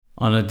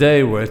On a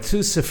day where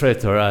 2 Sefer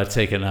Torah are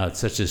taken out,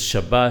 such as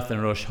Shabbat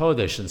and Rosh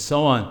Chodesh and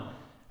so on,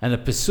 and a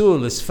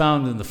Pesul is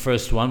found in the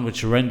first one,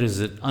 which renders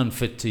it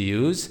unfit to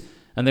use,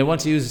 and they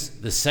want to use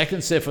the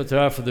second Sefer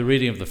Torah for the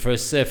reading of the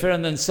first Sefer,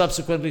 and then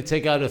subsequently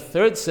take out a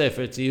third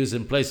Sefer to use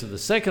in place of the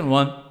second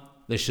one,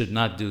 they should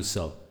not do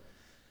so.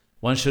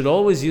 One should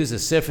always use a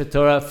Sefer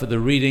Torah for the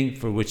reading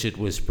for which it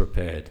was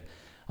prepared.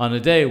 On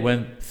a day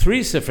when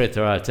 3 Sefer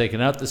Torah are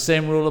taken out, the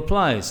same rule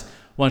applies.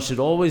 One should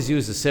always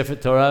use a Sefer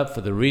Torah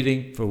for the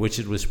reading for which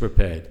it was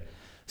prepared.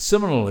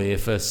 Similarly,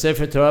 if a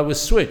Sefer Torah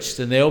was switched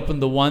and they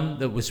opened the one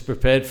that was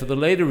prepared for the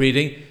later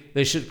reading,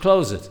 they should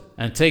close it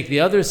and take the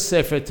other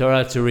Sefer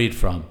Torah to read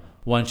from.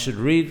 One should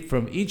read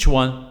from each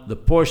one the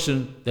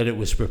portion that it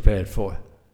was prepared for.